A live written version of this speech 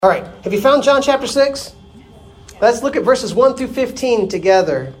All right, have you found John chapter 6? Let's look at verses 1 through 15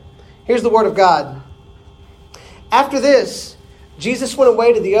 together. Here's the word of God. After this, Jesus went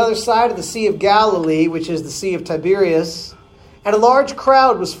away to the other side of the Sea of Galilee, which is the Sea of Tiberias, and a large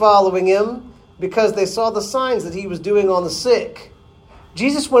crowd was following him because they saw the signs that he was doing on the sick.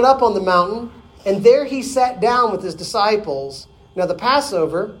 Jesus went up on the mountain, and there he sat down with his disciples. Now the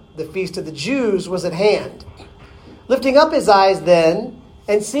Passover, the feast of the Jews, was at hand. Lifting up his eyes then,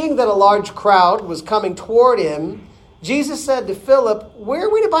 and seeing that a large crowd was coming toward him, Jesus said to Philip, "Where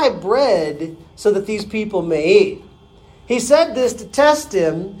are we to buy bread so that these people may eat?" He said this to test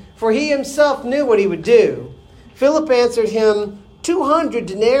him, for he himself knew what he would do. Philip answered him, 200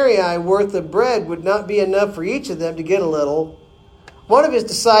 denarii worth of bread would not be enough for each of them to get a little. One of his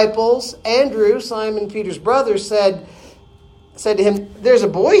disciples, Andrew, Simon Peter's brother, said to him, "There's a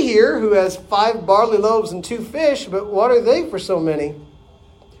boy here who has 5 barley loaves and 2 fish, but what are they for so many?"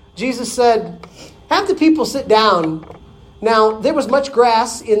 Jesus said, "Have the people sit down." Now there was much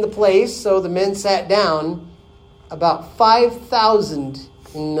grass in the place, so the men sat down, about 5,000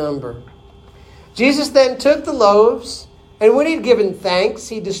 in number. Jesus then took the loaves, and when he had given thanks,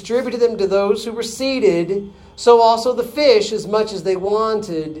 he distributed them to those who were seated, so also the fish as much as they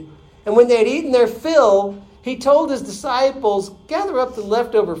wanted. And when they had eaten their fill, he told his disciples, "Gather up the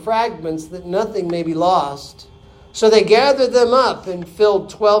leftover fragments that nothing may be lost." So they gathered them up and filled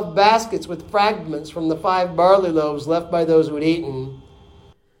 12 baskets with fragments from the 5 barley loaves left by those who had eaten.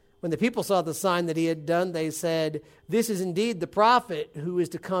 When the people saw the sign that he had done, they said, "This is indeed the prophet who is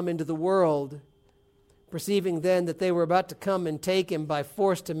to come into the world." Perceiving then that they were about to come and take him by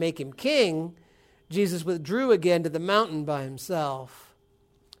force to make him king, Jesus withdrew again to the mountain by himself.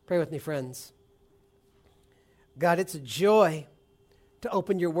 Pray with me, friends. God, it's a joy to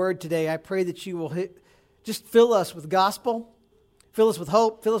open your word today. I pray that you will just fill us with gospel, fill us with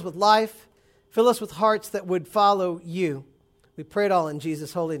hope, fill us with life, fill us with hearts that would follow you. We pray it all in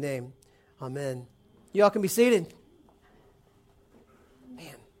Jesus' holy name. Amen. You all can be seated.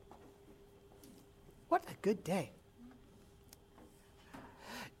 Man, what a good day.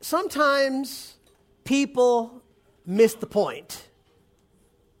 Sometimes people miss the point.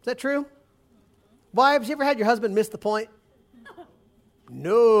 Is that true? Wives, you ever had your husband miss the point?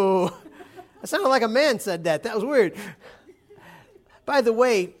 No. It sounded like a man said that. That was weird. By the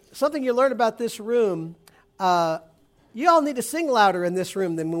way, something you learn about this room, you all need to sing louder in this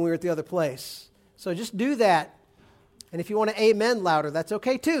room than when we were at the other place. So just do that. And if you want to amen louder, that's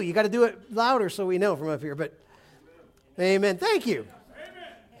okay too. You got to do it louder so we know from up here. But amen. Thank you.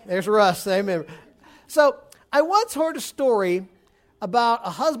 Amen. There's Russ. Amen. So I once heard a story about a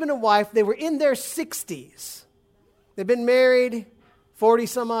husband and wife. They were in their 60s. They've been married 40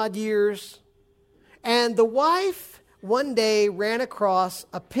 some odd years. And the wife one day ran across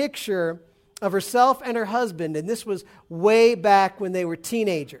a picture of herself and her husband, and this was way back when they were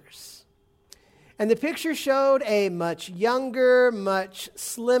teenagers. And the picture showed a much younger, much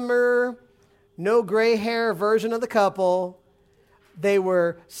slimmer, no gray hair version of the couple. They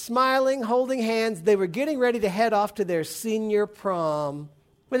were smiling, holding hands. They were getting ready to head off to their senior prom.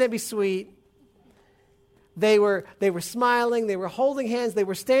 Wouldn't that be sweet? They were smiling, they were holding hands, they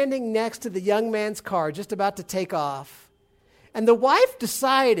were standing next to the young man's car, just about to take off. And the wife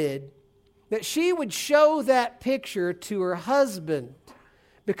decided that she would show that picture to her husband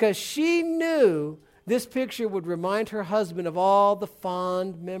because she knew this picture would remind her husband of all the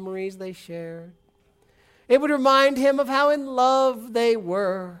fond memories they shared. It would remind him of how in love they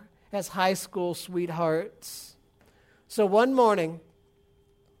were as high school sweethearts. So one morning,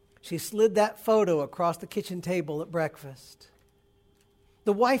 she slid that photo across the kitchen table at breakfast.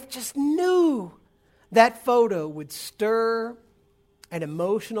 The wife just knew that photo would stir an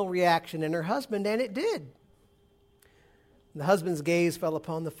emotional reaction in her husband, and it did. The husband's gaze fell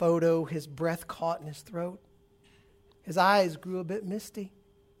upon the photo. His breath caught in his throat. His eyes grew a bit misty.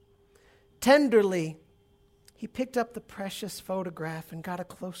 Tenderly, he picked up the precious photograph and got a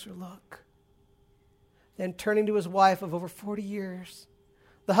closer look. Then turning to his wife of over 40 years,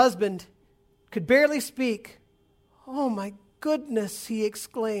 the husband could barely speak. "Oh, my goodness," he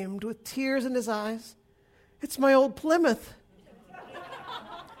exclaimed with tears in his eyes. "It's my old Plymouth."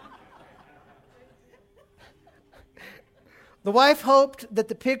 The wife hoped that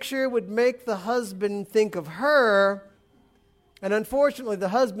the picture would make the husband think of her, and unfortunately, the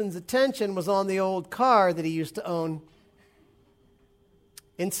husband's attention was on the old car that he used to own.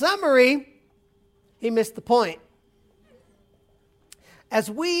 In summary, he missed the point. As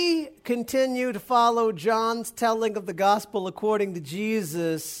we continue to follow John's telling of the gospel according to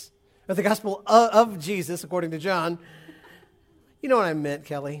Jesus, or the gospel of Jesus according to John, You know what I meant,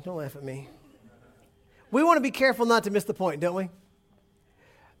 Kelly. Don't laugh at me. We want to be careful not to miss the point, don't we?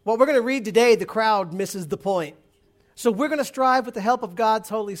 What we're going to read today, the crowd misses the point. So we're going to strive with the help of God's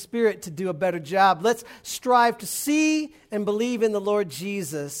Holy Spirit to do a better job. Let's strive to see and believe in the Lord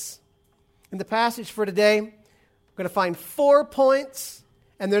Jesus. In the passage for today, we're going to find 4 points,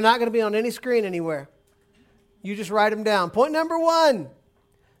 and they're not going to be on any screen anywhere. You just write them down. Point number 1,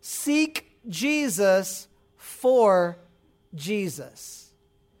 seek Jesus for Jesus.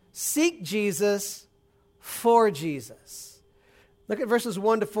 Seek Jesus for Jesus. Look at verses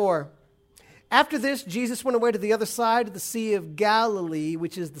 1 to 4. After this, Jesus went away to the other side of the Sea of Galilee,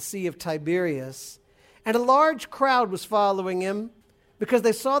 which is the Sea of Tiberias, and a large crowd was following him because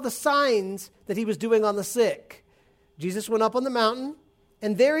they saw the signs that he was doing on the sick. Jesus went up on the mountain,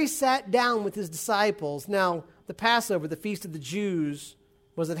 and there he sat down with his disciples. Now, the Passover, the feast of the Jews,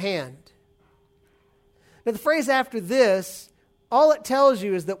 was at hand. Now, the phrase after this, all it tells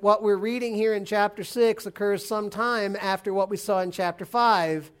you is that what we're reading here in chapter 6 occurs sometime after what we saw in chapter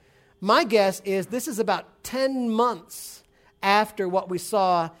 5. My guess is this is about 10 months after what we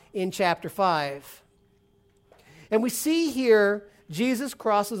saw in chapter 5. And we see here Jesus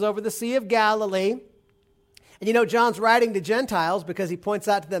crosses over the Sea of Galilee. And you know, John's writing to Gentiles because he points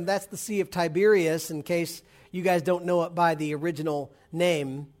out to them that's the Sea of Tiberias, in case you guys don't know it by the original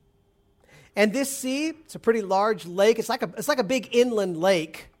name. And this sea, it's a pretty large lake. It's like a big inland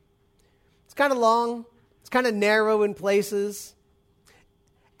lake. It's kind of long. It's kind of narrow in places.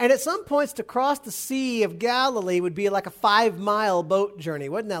 And at some points, to cross the Sea of Galilee would be like a 5-mile boat journey.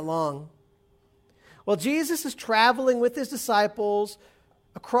 Wasn't that long? Well, Jesus is traveling with his disciples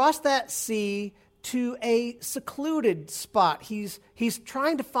across that sea to a secluded spot. He's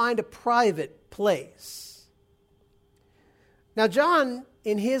trying to find a private place. Now, John,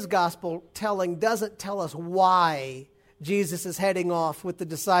 in his gospel telling, doesn't tell us why Jesus is heading off with the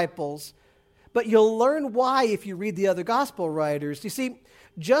disciples, but you'll learn why if you read the other gospel writers. You see,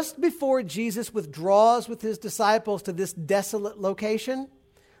 just before Jesus withdraws with his disciples to this desolate location,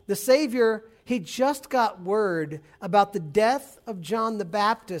 the Savior, he just got word about the death of John the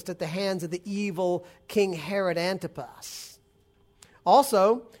Baptist at the hands of the evil King Herod Antipas.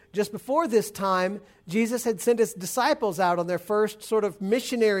 Also, just before this time, Jesus had sent his disciples out on their first sort of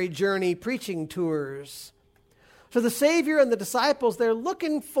missionary journey preaching tours. So the Savior and the disciples, they're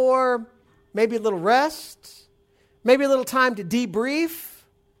looking for maybe a little rest, maybe a little time to debrief.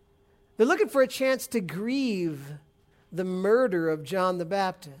 They're looking for a chance to grieve the murder of John the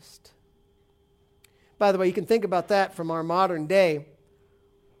Baptist. By the way, you can think about that from our modern day.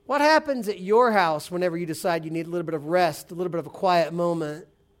 What happens at your house whenever you decide you need a little bit of rest, a little bit of a quiet moment?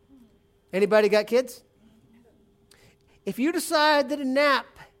 Anybody got kids? If you decide that a nap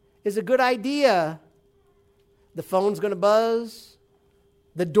is a good idea, the phone's going to buzz,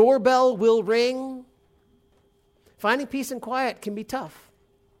 the doorbell will ring. Finding peace and quiet can be tough.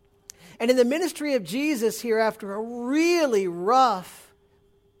 And in the ministry of Jesus here, after a really rough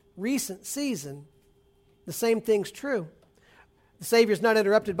recent season, the same thing's true. The Savior's not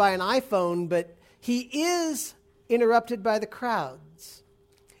interrupted by an iPhone, but he is interrupted by the crowds.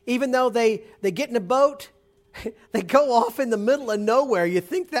 Even though they get in a boat, they go off in the middle of nowhere. You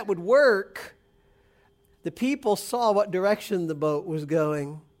think that would work. The people saw what direction the boat was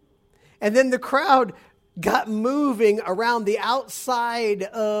going. And then the crowd got moving around the outside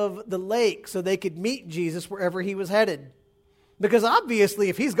of the lake so they could meet Jesus wherever he was headed. Because obviously,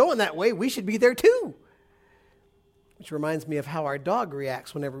 if he's going that way, we should be there too. Which reminds me of how our dog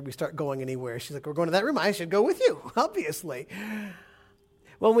reacts whenever we start going anywhere. She's like, we're going to that room. I should go with you, obviously.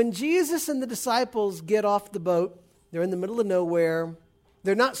 Well, when Jesus and the disciples get off the boat, they're in the middle of nowhere.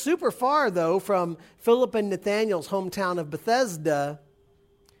 They're not super far, though, from Philip and Nathanael's hometown of Bethesda.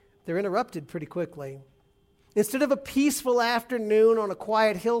 They're interrupted pretty quickly. Instead of a peaceful afternoon on a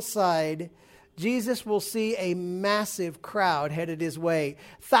quiet hillside, Jesus will see a massive crowd headed his way.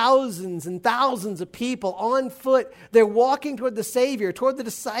 Thousands and thousands of people on foot. They're walking toward the Savior, toward the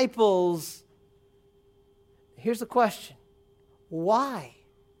disciples. Here's the question. Why?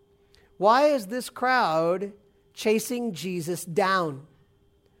 Why is this crowd chasing Jesus down?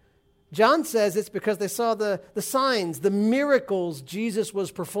 John says it's because they saw the signs, the miracles Jesus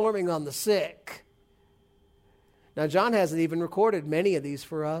was performing on the sick. Now, John hasn't even recorded many of these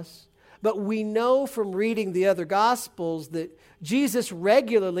for us. But we know from reading the other Gospels that Jesus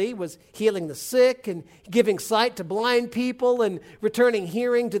regularly was healing the sick and giving sight to blind people and returning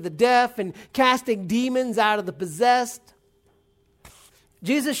hearing to the deaf and casting demons out of the possessed.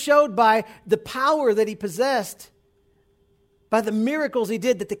 Jesus showed by the power that he possessed by the miracles he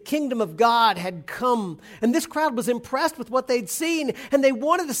did, that the kingdom of God had come. And this crowd was impressed with what they'd seen, and they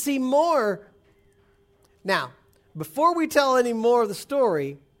wanted to see more. Now, before we tell any more of the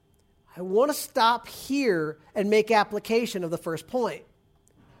story, I want to stop here and make application of the first point.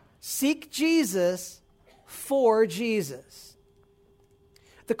 Seek Jesus for Jesus.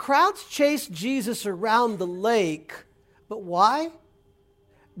 The crowds chased Jesus around the lake, but why?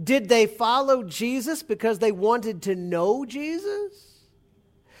 Did they follow Jesus because they wanted to know Jesus?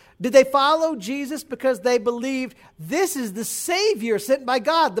 Did they follow Jesus because they believed this is the Savior sent by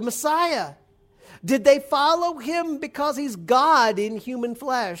God, the Messiah? Did they follow him because he's God in human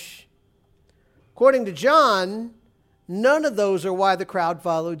flesh? According to John, none of those are why the crowd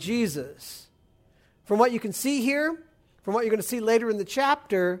followed Jesus. From what you can see here, from what you're going to see later in the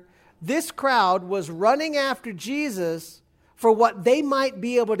chapter, this crowd was running after Jesus for what they might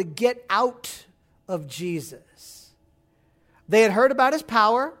be able to get out of Jesus. They had heard about his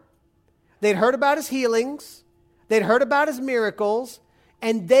power. They'd heard about his healings. They'd heard about his miracles.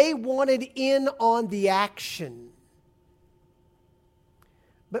 And they wanted in on the action.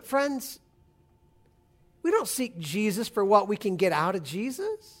 But friends, we don't seek Jesus for what we can get out of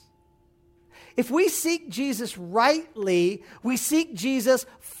Jesus. If we seek Jesus rightly, we seek Jesus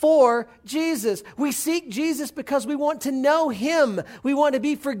for Jesus. We seek Jesus because we want to know him. We want to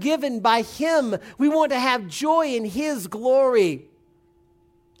be forgiven by him. We want to have joy in his glory.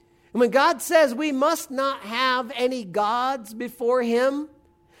 And when God says we must not have any gods before him,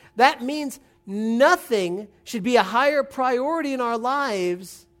 that means nothing should be a higher priority in our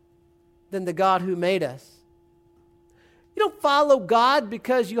lives than the God who made us. You don't follow God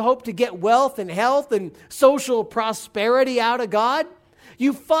because you hope to get wealth and health and social prosperity out of God.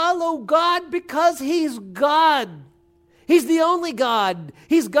 You follow God because he's God. He's the only God.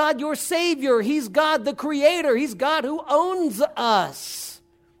 He's God, your Savior. He's God, the Creator. He's God who owns us.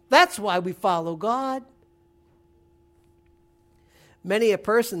 That's why we follow God. Many a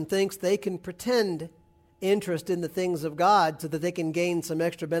person thinks they can pretend interest in the things of God so that they can gain some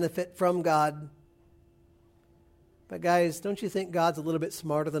extra benefit from God. But guys, don't you think God's a little bit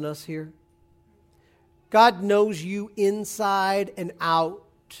smarter than us here? God knows you inside and out.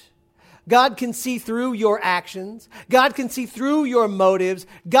 God can see through your actions. God can see through your motives.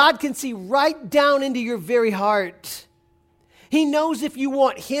 God can see right down into your very heart. He knows if you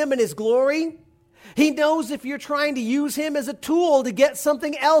want him and his glory. He knows if you're trying to use him as a tool to get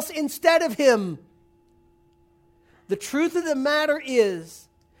something else instead of him. The truth of the matter is,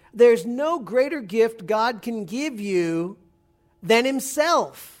 there's no greater gift God can give you than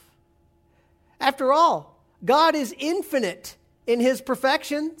himself. After all, God is infinite in his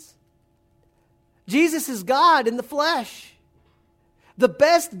perfections. Jesus is God in the flesh. The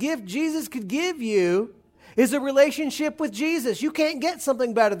best gift Jesus could give you is a relationship with Jesus. You can't get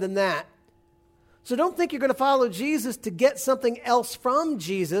something better than that. So don't think you're going to follow Jesus to get something else from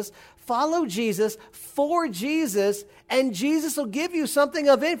Jesus. Follow Jesus for Jesus, and Jesus will give you something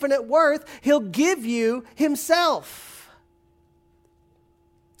of infinite worth. He'll give you himself.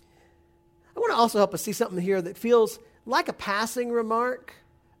 I want to also help us see something here that feels like a passing remark,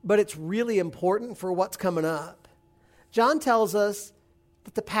 but it's really important for what's coming up. John tells us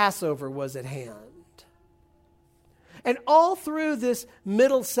that the Passover was at hand. And all through this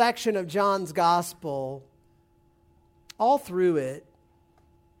middle section of John's gospel, all through it,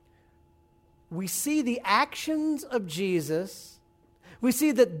 we see the actions of Jesus. We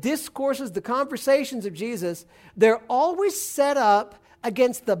see the discourses, the conversations of Jesus. They're always set up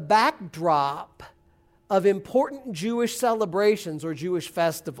against the backdrop of important Jewish celebrations or Jewish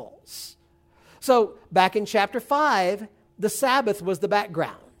festivals. So back in chapter 5, the Sabbath was the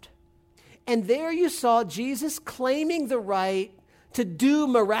background. And there you saw Jesus claiming the right to do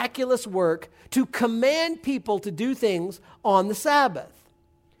miraculous work, to command people to do things on the Sabbath.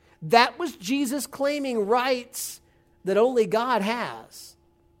 That was Jesus claiming rights that only God has.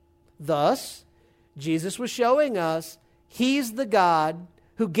 Thus, Jesus was showing us he's the God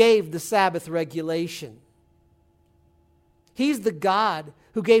who gave the Sabbath regulation. He's the God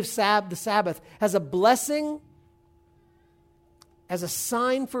who gave the Sabbath as a blessing, as a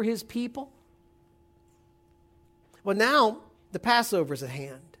sign for his people. Well, now the Passover's at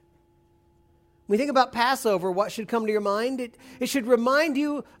hand. When you think about Passover, what should come to your mind? It should remind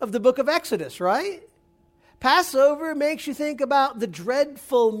you of the book of Exodus, right? Passover makes you think about the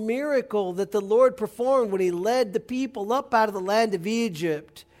dreadful miracle that the Lord performed when he led the people up out of the land of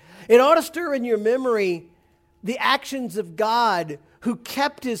Egypt. It ought to stir in your memory the actions of God who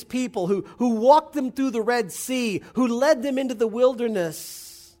kept his people, who walked them through the Red Sea, who led them into the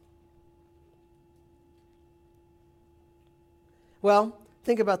wilderness. Well,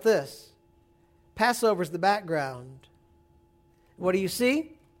 think about this. Passover's the background. What do you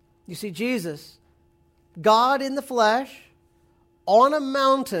see? You see Jesus, God in the flesh, on a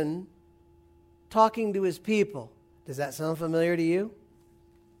mountain, talking to his people. Does that sound familiar to you?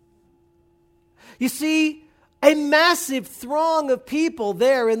 You see a massive throng of people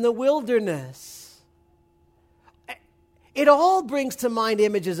there in the wilderness. It all brings to mind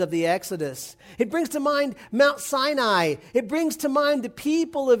images of the Exodus. It brings to mind Mount Sinai. It brings to mind the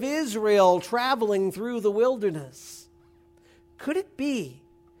people of Israel traveling through the wilderness. Could it be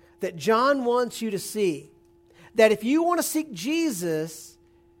that John wants you to see that if you want to seek Jesus,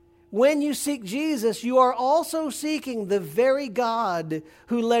 when you seek Jesus, you are also seeking the very God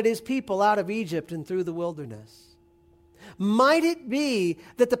who led his people out of Egypt and through the wilderness? Might it be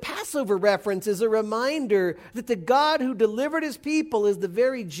that the Passover reference is a reminder that the God who delivered his people is the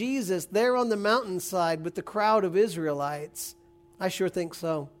very Jesus there on the mountainside with the crowd of Israelites? I sure think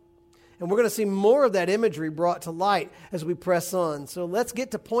so. And we're going to see more of that imagery brought to light as we press on. So let's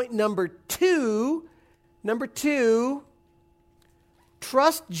get to point number 2. Number 2,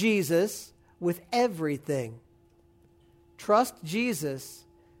 trust Jesus with everything. Trust Jesus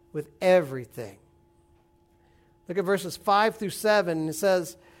with everything. Look at verses 5 through 7. It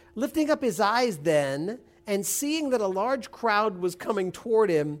says, lifting up his eyes then, and seeing that a large crowd was coming toward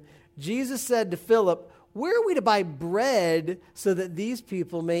him, Jesus said to Philip, where are we to buy bread so that these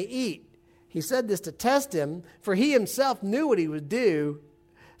people may eat? He said this to test him, for he himself knew what he would do.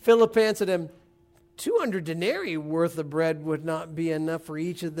 Philip answered him, 200 denarii worth of bread would not be enough for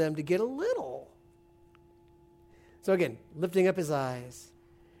each of them to get a little. So again, lifting up his eyes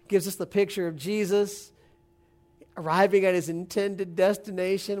gives us the picture of Jesus arriving at his intended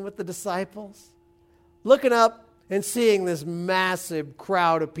destination with the disciples, looking up and seeing this massive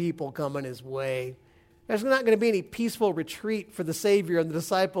crowd of people coming his way. There's not going to be any peaceful retreat for the Savior and the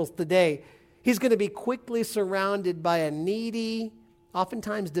disciples today. He's going to be quickly surrounded by a needy,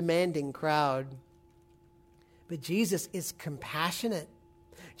 oftentimes demanding crowd. But Jesus is compassionate.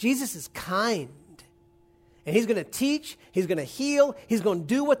 Jesus is kind. And he's going to teach, he's going to heal, he's going to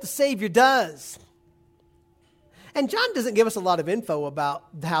do what the Savior does. And John doesn't give us a lot of info about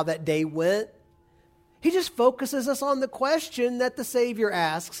how that day went. He just focuses us on the question that the Savior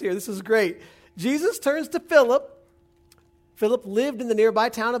asks here. This is great. Jesus turns to Philip. Philip lived in the nearby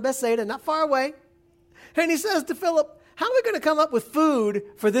town of Bethsaida, not far away. And he says to Philip, how are we going to come up with food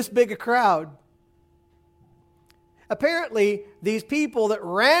for this big a crowd? Apparently, these people that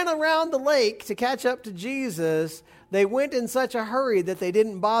ran around the lake to catch up to Jesus, they went in such a hurry that they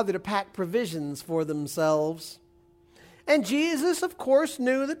didn't bother to pack provisions for themselves. And Jesus, of course,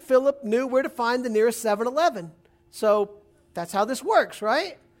 knew that Philip knew where to find the nearest 7-Eleven. So that's how this works,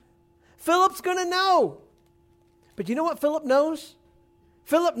 right? Philip's going to know. But you know what Philip knows?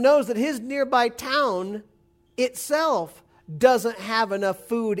 Philip knows that his nearby town itself doesn't have enough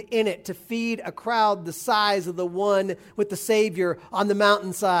food in it to feed a crowd the size of the one with the Savior on the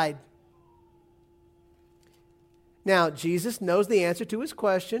mountainside. Now, Jesus knows the answer to his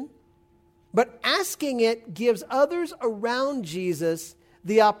question, but asking it gives others around Jesus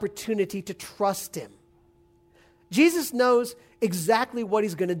the opportunity to trust him. Jesus knows exactly what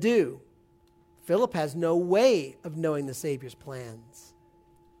he's going to do. Philip has no way of knowing the Savior's plans.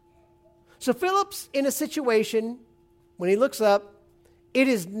 So Philip's in a situation, when he looks up, it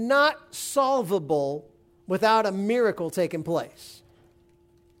is not solvable without a miracle taking place.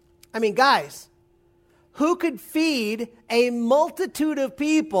 I mean, guys, who could feed a multitude of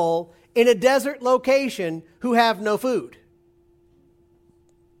people in a desert location who have no food?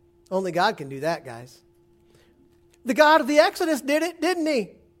 Only God can do that, guys. The God of the Exodus did it, didn't he?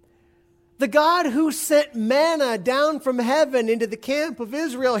 The God who sent manna down from heaven into the camp of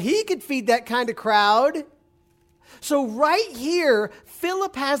Israel, he could feed that kind of crowd. So right here,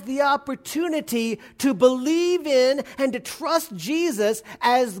 Philip has the opportunity to believe in and to trust Jesus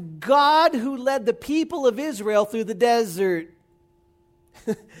as God who led the people of Israel through the desert.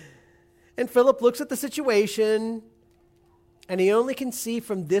 And Philip looks at the situation, and he only can see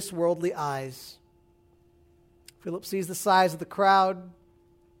from this worldly eyes. Philip sees the size of the crowd.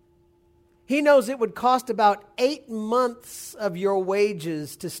 He knows it would cost about 8 months of your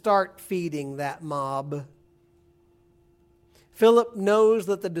wages to start feeding that mob. Philip knows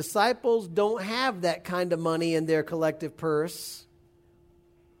that the disciples don't have that kind of money in their collective purse.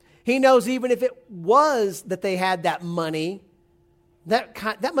 He knows even if it was that they had that money,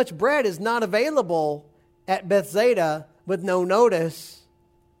 that much bread is not available at Bethsaida with no notice.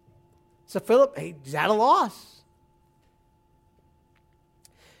 So Philip, he's at a loss.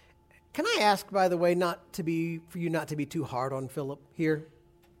 Can I ask, by the way, for you not to be too hard on Philip here?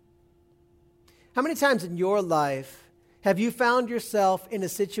 How many times in your life have you found yourself in a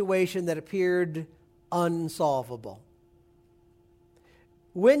situation that appeared unsolvable?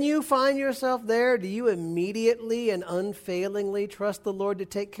 When you find yourself there, do you immediately and unfailingly trust the Lord to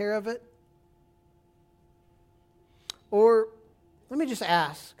take care of it? Or, let me just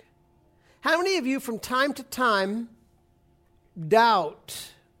ask, how many of you from time to time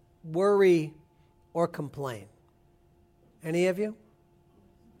doubt, worry, or complain? Any of you?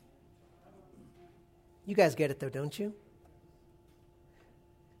 You guys get it though, don't you?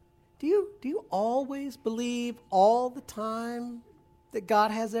 Do you always believe all the time that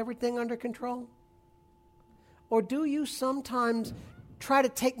God has everything under control? Or do you sometimes try to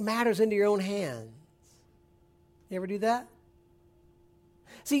take matters into your own hands? You ever do that?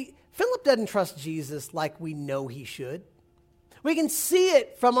 See, Philip doesn't trust Jesus like we know he should. We can see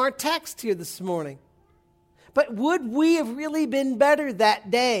it from our text here this morning. But would we have really been better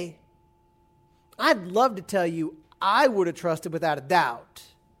that day? I'd love to tell you I would have trusted without a doubt.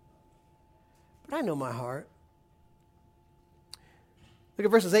 But I know my heart. Look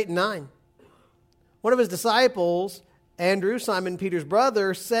at verses 8 and 9. One of his disciples, Andrew, Simon Peter's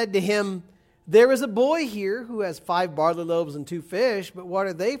brother, said to him, "There is a boy here who has 5 barley loaves and 2 fish, but what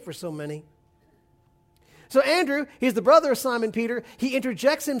are they for so many?" So Andrew, he's the brother of Simon Peter. He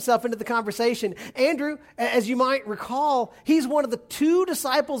interjects himself into the conversation. Andrew, as you might recall, he's one of the 2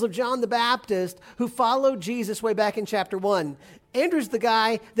 disciples of John the Baptist who followed Jesus way back in chapter 1. Andrew's the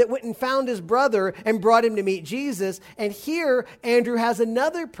guy that went and found his brother and brought him to meet Jesus. And here, Andrew has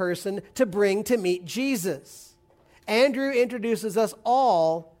another person to bring to meet Jesus. Andrew introduces us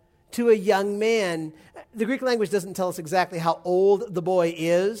all to a young man. The Greek language doesn't tell us exactly how old the boy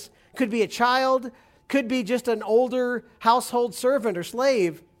is. Could be a child, could be just an older household servant or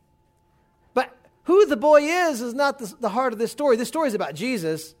slave. But who the boy is not the heart of this story. This story is about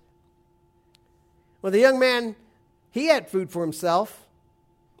Jesus. Well, the young man, he had food for himself.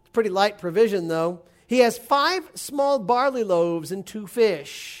 It's pretty light provision, though. He has 5 small barley loaves and 2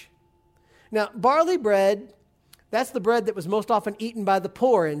 fish. Now, barley bread, that's the bread that was most often eaten by the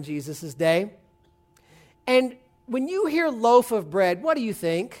poor in Jesus' day. And when you hear loaf of bread, what do you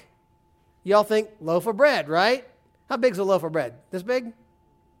think? Y'all think loaf of bread, right? How big's a loaf of bread? This big?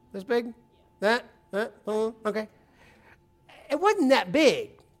 This big? That? Okay. It wasn't that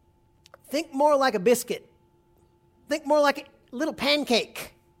big. Think more like a biscuit. Think more like a little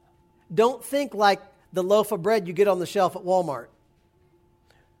pancake. Don't think like the loaf of bread you get on the shelf at Walmart.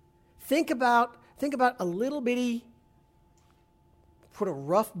 Think about a little bitty, sort of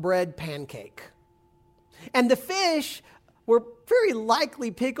rough bread pancake. And the fish were very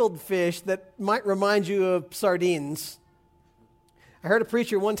likely pickled fish that might remind you of sardines. I heard a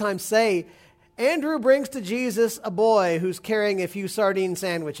preacher one time say, Andrew brings to Jesus a boy who's carrying a few sardine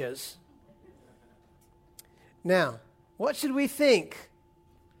sandwiches. Now, what should we think?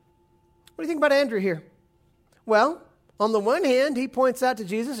 What do you think about Andrew here? Well, on the one hand, he points out to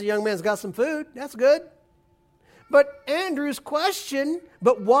Jesus, a young man's got some food. That's good. But Andrew's question,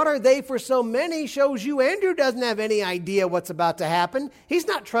 but what are they for so many, shows you Andrew doesn't have any idea what's about to happen. He's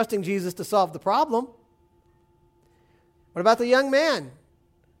not trusting Jesus to solve the problem. What about the young man?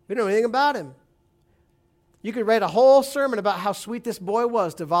 We don't know anything about him. You could write a whole sermon about how sweet this boy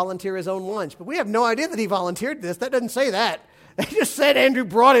was to volunteer his own lunch, but we have no idea that he volunteered this. That doesn't say that. They just said Andrew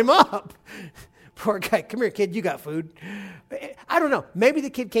brought him up. Poor guy. Come here, kid. You got food. I don't know. Maybe the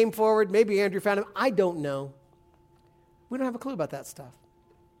kid came forward. Maybe Andrew found him. I don't know. We don't have a clue about that stuff.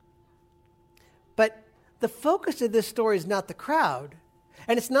 But the focus of this story is not the crowd,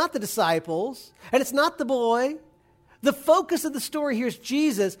 and it's not the disciples, and it's not the boy. The focus of the story here is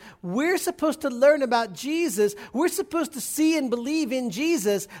Jesus. We're supposed to learn about Jesus. We're supposed to see and believe in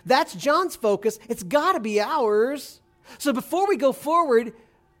Jesus. That's John's focus. It's got to be ours. So before we go forward,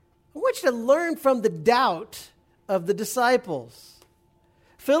 I want you to learn from the doubt of the disciples.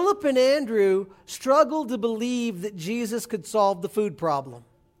 Philip and Andrew struggled to believe that Jesus could solve the food problem.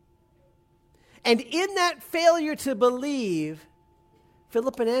 And in that failure to believe,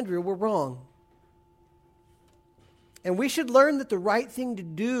 Philip and Andrew were wrong. And we should learn that the right thing to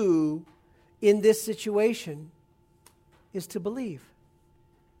do in this situation is to believe.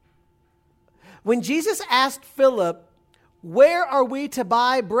 When Jesus asked Philip, "Where are we to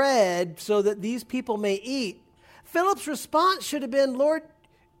buy bread so that these people may eat?" Philip's response should have been, "Lord,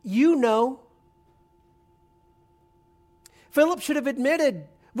 you know." Philip should have admitted,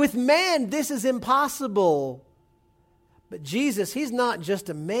 with man, this is impossible. But Jesus, he's not just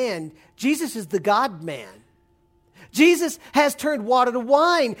a man. Jesus is the God-man. Jesus has turned water to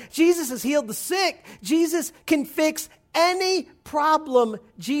wine. Jesus has healed the sick. Jesus can fix any problem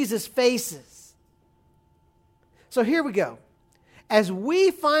Jesus faces. So here we go. As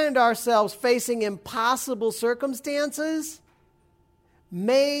we find ourselves facing impossible circumstances,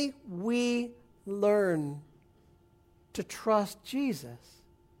 may we learn to trust Jesus.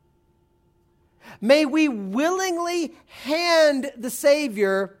 May we willingly hand the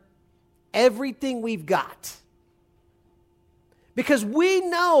Savior everything we've got. Because we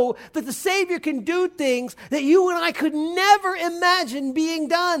know that the Savior can do things that you and I could never imagine being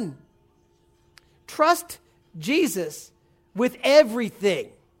done. Trust Jesus with everything.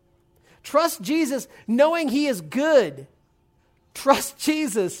 Trust Jesus knowing He is good. Trust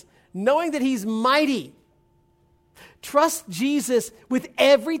Jesus knowing that He's mighty. Trust Jesus with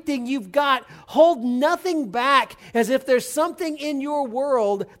everything you've got. Hold nothing back as if there's something in your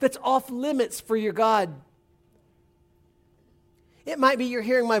world that's off limits for your God. It might be you're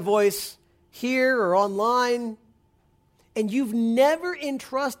hearing my voice here or online, and you've never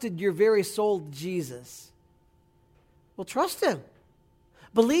entrusted your very soul to Jesus. Well, trust Him.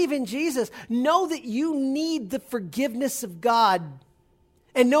 Believe in Jesus. Know that you need the forgiveness of God,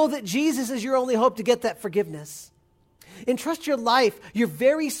 and know that Jesus is your only hope to get that forgiveness. Entrust your life, your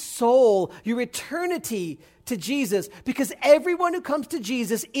very soul, your eternity to Jesus, because everyone who comes to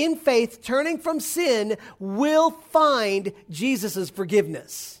Jesus in faith, turning from sin, will find Jesus'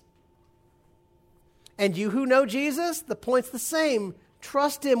 forgiveness. And you who know Jesus, the point's the same.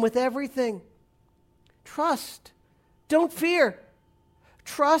 Trust Him with everything. Trust. Don't fear.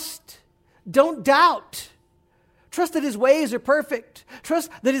 Trust. Don't doubt. Trust that His ways are perfect.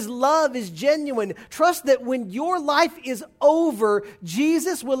 Trust that His love is genuine. Trust that when your life is over,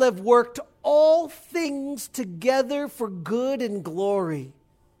 Jesus will have worked all things together for good and glory.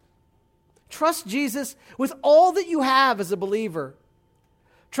 Trust Jesus with all that you have as a believer.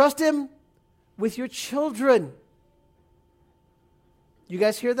 Trust Him with your children. You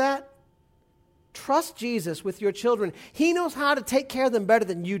guys hear that? Trust Jesus with your children. He knows how to take care of them better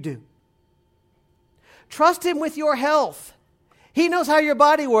than you do. Trust Him with your health. He knows how your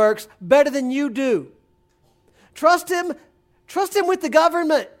body works better than you do. Trust Him with the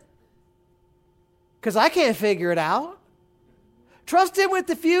government, because I can't figure it out. Trust Him with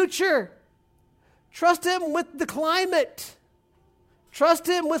the future. Trust Him with the climate. Trust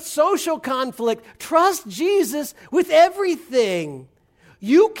Him with social conflict. Trust Jesus with everything.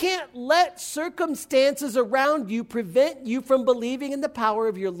 You can't let circumstances around you prevent you from believing in the power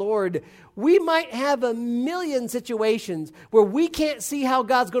of your Lord. We might have a million situations where we can't see how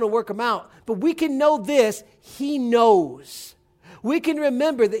God's going to work them out, but we can know this: He knows. We can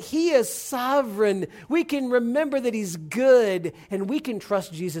remember that He is sovereign. We can remember that He's good, and we can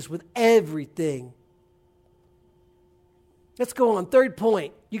trust Jesus with everything. Let's go on. Third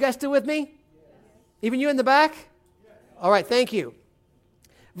point. You guys still with me? Even you in the back? All right, thank you.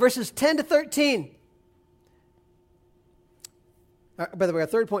 Verses 10 to 13. By the way, our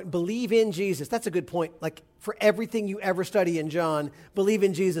third point, believe in Jesus. That's a good point. Like, for everything you ever study in John, believe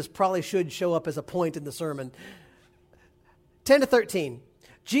in Jesus probably should show up as a point in the sermon. 10 to 13.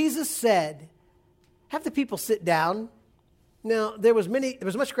 Jesus said, have the people sit down. Now, there was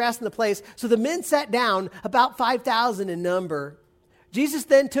much grass in the place, so the men sat down, about 5,000 in number. Jesus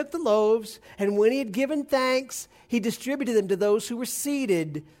then took the loaves, and when He had given thanks, He distributed them to those who were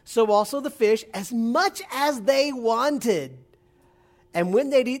seated, so also the fish, as much as they wanted. And when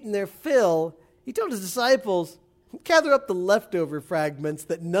they'd eaten their fill, He told His disciples, gather up the leftover fragments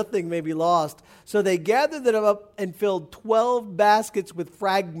that nothing may be lost. So they gathered them up and filled 12 baskets with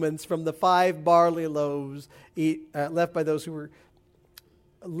fragments from the 5 barley loaves left by those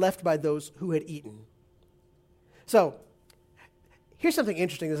who had eaten. So, here's something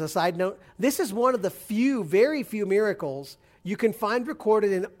interesting as a side note. This is one of the very few miracles you can find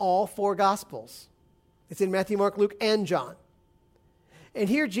recorded in all 4 Gospels. It's in Matthew, Mark, Luke, and John. And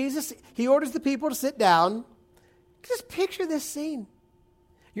here Jesus, He orders the people to sit down. Just picture this scene.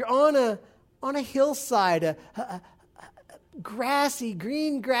 You're on a hillside, a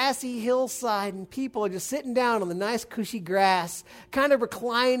green grassy hillside, and people are just sitting down on the nice cushy grass, kind of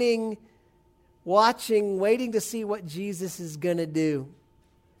reclining, watching, waiting to see what Jesus is going to do.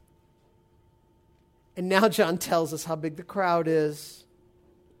 And now John tells us how big the crowd is.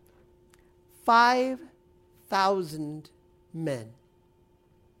 5,000 men.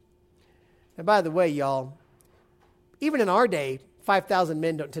 And by the way, y'all, even in our day, 5,000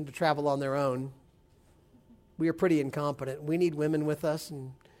 men don't tend to travel on their own. We are pretty incompetent. We need women with us,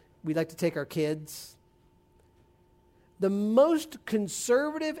 and we like to take our kids. The most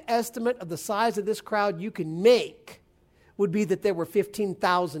conservative estimate of the size of this crowd you can make would be that there were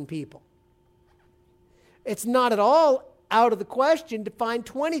 15,000 people. It's not at all out of the question to find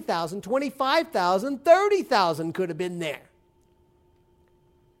 20,000, 25,000, 30,000 could have been there.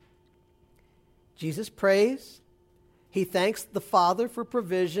 Jesus prays. He thanks the Father for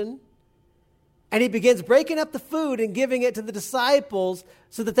provision. And he begins breaking up the food and giving it to the disciples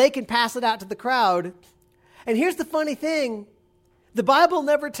so that they can pass it out to the crowd. And here's the funny thing. The Bible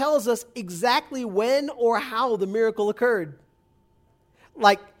never tells us exactly when or how the miracle occurred.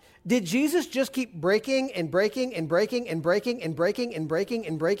 Like, did Jesus just keep breaking and breaking and breaking and breaking and breaking and breaking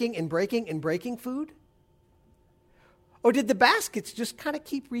and breaking and breaking and breaking food? Or did the baskets just kind of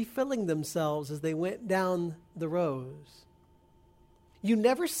keep refilling themselves as they went down the rows? You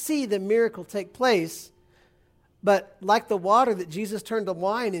never see the miracle take place, but like the water that Jesus turned to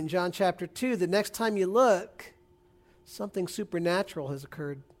wine in John chapter 2, the next time you look, something supernatural has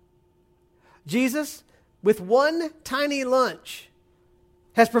occurred. Jesus, with one tiny lunch,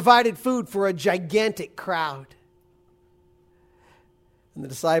 has provided food for a gigantic crowd. And the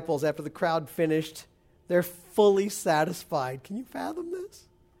disciples, after the crowd finished, they're fully satisfied. Can you fathom this?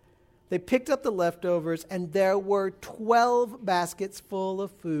 They picked up the leftovers, and there were 12 baskets full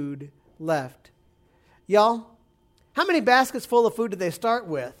of food left. Y'all, how many baskets full of food did they start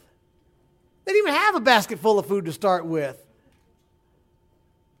with? They didn't even have a basket full of food to start with.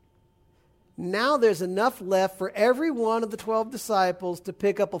 Now there's enough left for every one of the 12 disciples to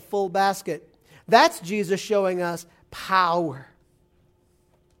pick up a full basket. That's Jesus showing us power.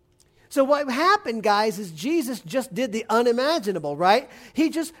 So what happened, guys, is Jesus just did the unimaginable, right? He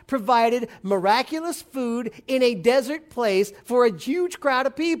just provided miraculous food in a desert place for a huge crowd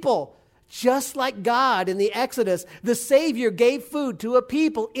of people. Just like God in the Exodus, the Savior gave food to a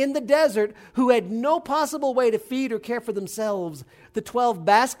people in the desert who had no possible way to feed or care for themselves. The 12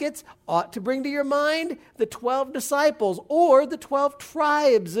 baskets ought to bring to your mind the 12 disciples or the 12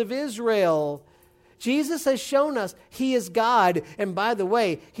 tribes of Israel. Jesus has shown us he is God. And by the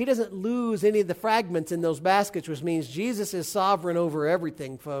way, he doesn't lose any of the fragments in those baskets, which means Jesus is sovereign over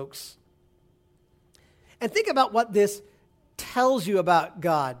everything, folks. And think about what this tells you about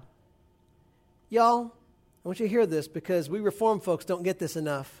God. Y'all, I want you to hear this because we Reformed folks don't get this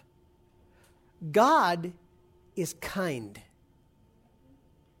enough. God is kind.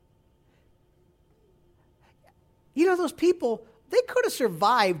 You know, those people, they could have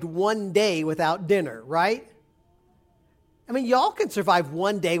survived one day without dinner, right? I mean, y'all can survive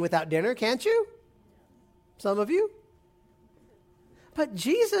one day without dinner, can't you? Some of you. But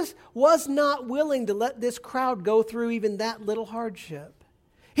Jesus was not willing to let this crowd go through even that little hardship.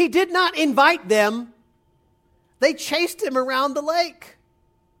 He did not invite them. They chased him around the lake.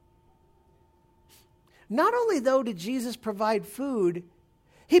 Not only, though, did Jesus provide food,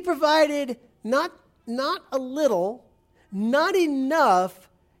 he provided not a little, not enough.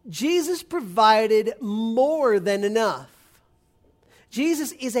 Jesus provided more than enough.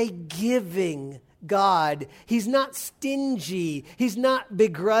 Jesus is a giving God. He's not stingy. He's not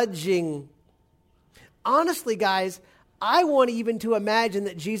begrudging. Honestly, guys, I want even to imagine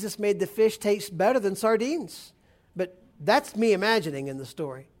that Jesus made the fish taste better than sardines. But that's me imagining in the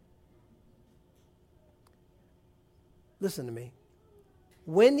story. Listen to me.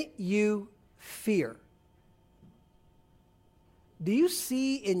 When you fear, do you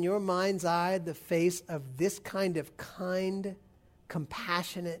see in your mind's eye the face of this kind of kind,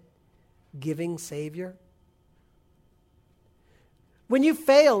 compassionate, giving Savior? When you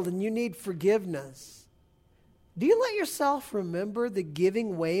failed and you need forgiveness, do you let yourself remember the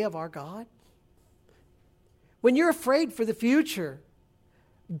giving way of our God? When you're afraid for the future,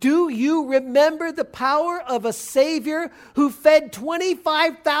 do you remember the power of a Savior who fed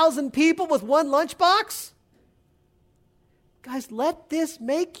 25,000 people with one lunchbox? Guys, let this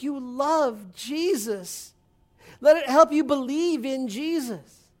make you love Jesus. Let it help you believe in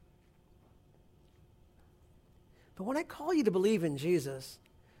Jesus. But when I call you to believe in Jesus,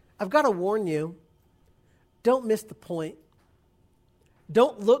 I've got to warn you, don't miss the point.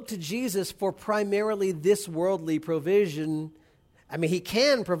 Don't look to Jesus for primarily this worldly provision. I mean, he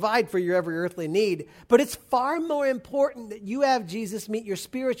can provide for your every earthly need, but it's far more important that you have Jesus meet your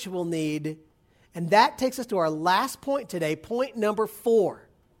spiritual need. And that takes us to our last point today, point number 4.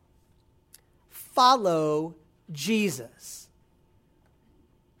 Follow Jesus.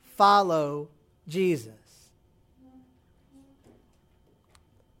 Follow Jesus.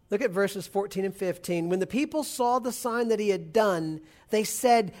 Look at verses 14 and 15. When the people saw the sign that he had done, they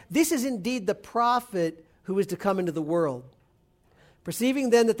said, "This is indeed the prophet who is to come into the world." Perceiving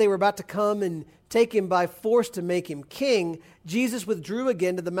then that they were about to come and take him by force to make him king, Jesus withdrew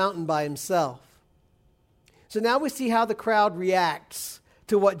again to the mountain by himself. So now we see how the crowd reacts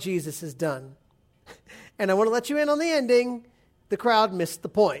to what Jesus has done. And I want to let you in on the ending. The crowd missed the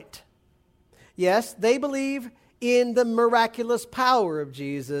point. Yes, they believe in the miraculous power of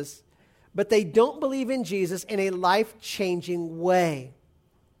Jesus, but they don't believe in Jesus in a life-changing way.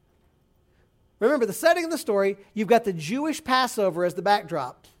 Remember, the setting of the story, you've got the Jewish Passover as the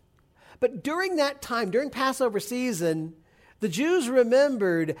backdrop. But during that time, during Passover season, the Jews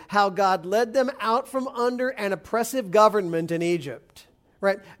remembered how God led them out from under an oppressive government in Egypt.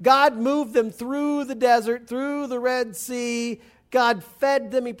 Right? God moved them through the desert, through the Red Sea. God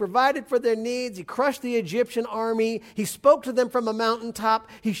fed them. He provided for their needs. He crushed the Egyptian army. He spoke to them from a mountaintop.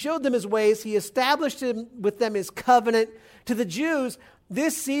 He showed them his ways. He established with them his covenant. To the Jews,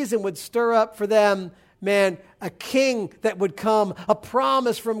 this season would stir up for them, a king that would come, a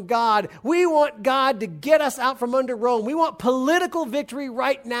promise from God. We want God to get us out from under Rome. We want political victory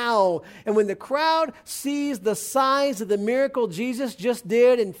right now. And when the crowd sees the size of the miracle Jesus just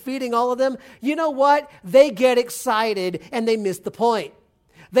did in feeding all of them, you know what? They get excited and they miss the point.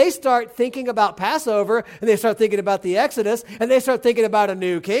 They start thinking about Passover, and they start thinking about the Exodus, and they start thinking about a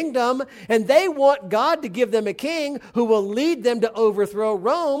new kingdom, and they want God to give them a king who will lead them to overthrow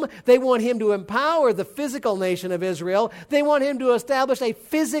Rome. They want him to empower the physical nation of Israel. They want him to establish a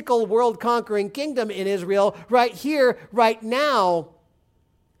physical world-conquering kingdom in Israel right here, right now.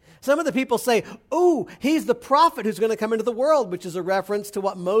 Some of the people say, "Ooh, he's the prophet who's going to come into the world," which is a reference to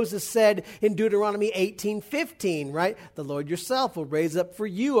what Moses said in Deuteronomy 18:15, right? The Lord yourself will raise up for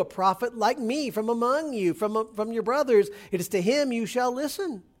you a prophet like me from among you, from your brothers. It is to him you shall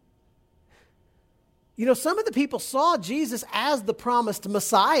listen. You know, some of the people saw Jesus as the promised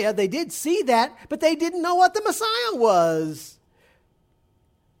Messiah. They did see that, but they didn't know what the Messiah was.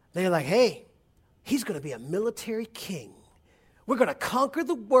 They're like, "Hey, he's going to be a military king. We're going to conquer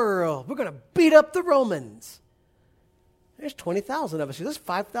the world. We're going to beat up the Romans." There's 20,000 of us here. There's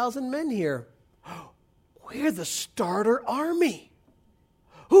 5,000 men here. We're the starter army.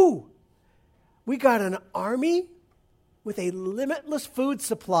 Who? We got an army with a limitless food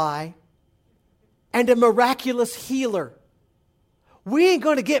supply and a miraculous healer. We ain't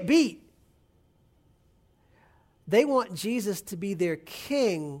going to get beat. They want Jesus to be their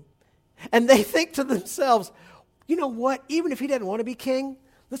king, and they think to themselves, "You know what? Even if he doesn't want to be king,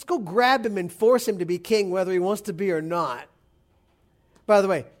 let's go grab him and force him to be king whether he wants to be or not." By the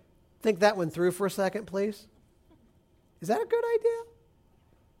way, think that one through for a second, please. Is that a good idea?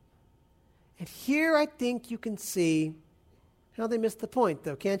 And here I think you can see how they missed the point,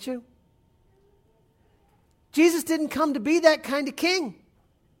 though, can't you? Jesus didn't come to be that kind of king.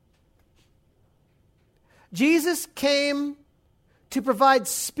 Jesus came to provide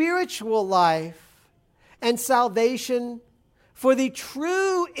spiritual life and salvation for the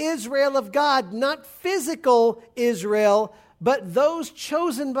true Israel of God, not physical Israel, but those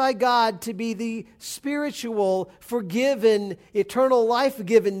chosen by God to be the spiritual, forgiven, eternal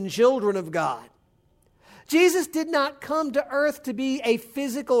life-given children of God. Jesus did not come to earth to be a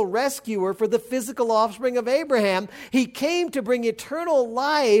physical rescuer for the physical offspring of Abraham. He came to bring eternal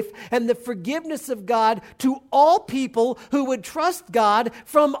life and the forgiveness of God to all people who would trust God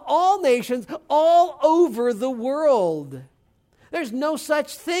from all nations all over the world. There's no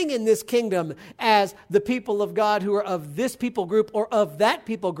such thing in this kingdom as the people of God who are of this people group or of that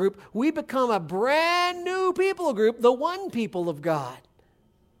people group. We become a brand new people group, the one people of God.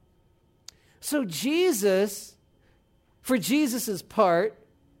 So Jesus, for Jesus' part,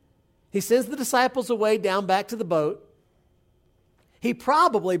 he sends the disciples away down back to the boat. He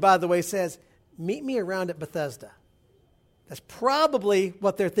probably, by the way, says, "Meet me around at Bethesda." That's probably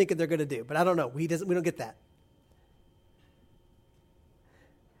what they're thinking they're going to do, but I don't know. We don't get that.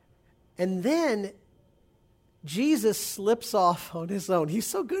 And then Jesus slips off on his own. He's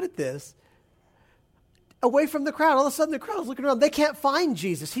so good at this. Away from the crowd. All of a sudden the crowd's looking around. They can't find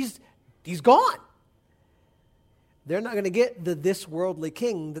Jesus. He's gone. They're not going to get this worldly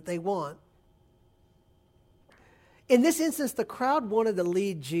king that they want. In this instance, the crowd wanted to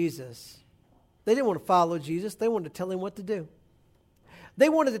lead Jesus. They didn't want to follow Jesus. They wanted to tell him what to do. They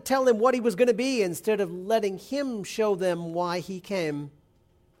wanted to tell him what he was going to be instead of letting him show them why he came.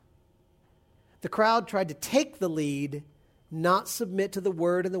 The crowd tried to take the lead, not submit to the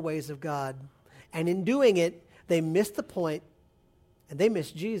word and the ways of God. And in doing it, they missed the point, and they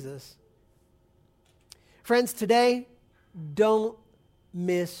missed Jesus. Friends, today, don't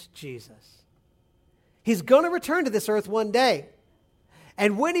miss Jesus. He's going to return to this earth one day.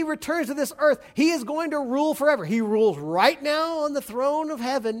 And when he returns to this earth, he is going to rule forever. He rules right now on the throne of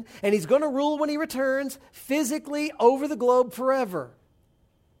heaven, and he's going to rule when he returns physically over the globe forever.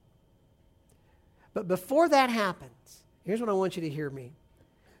 But before that happens, here's what I want you to hear me.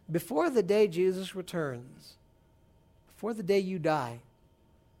 Before the day Jesus returns, before the day you die,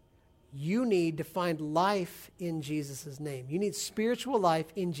 you need to find life in Jesus' name. You need spiritual life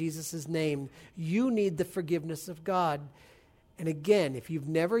in Jesus' name. You need the forgiveness of God. And again, if you've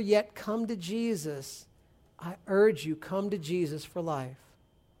never yet come to Jesus, I urge you, come to Jesus for life.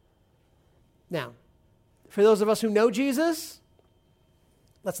 Now, for those of us who know Jesus,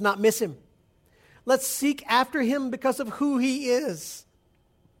 let's not miss him. Let's seek after him because of who he is.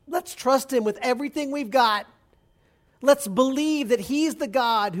 Let's trust him with everything we've got. Let's believe that he's the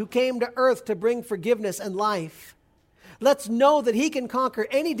God who came to earth to bring forgiveness and life. Let's know that he can conquer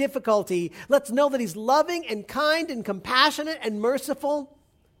any difficulty. Let's know that he's loving and kind and compassionate and merciful.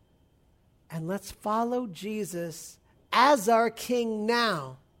 And let's follow Jesus as our King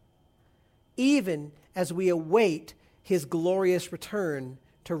now, even as we await his glorious return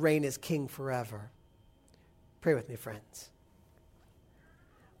to reign as King forever. Pray with me, friends.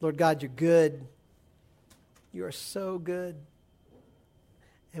 Lord God, you're good. You are so good.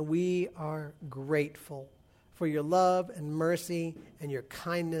 And we are grateful for your love and mercy and your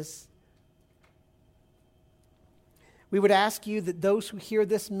kindness. We would ask you that those who hear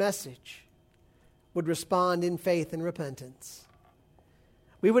this message would respond in faith and repentance.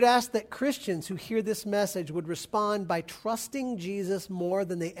 We would ask that Christians who hear this message would respond by trusting Jesus more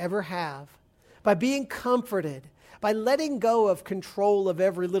than they ever have, by being comforted, by letting go of control of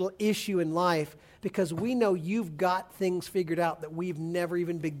every little issue in life, because we know you've got things figured out that we've never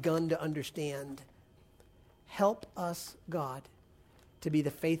even begun to understand. Help us, God, to be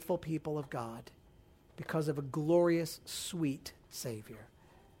the faithful people of God because of a glorious, sweet Savior.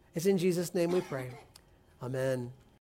 It's in Jesus' name we pray. Amen.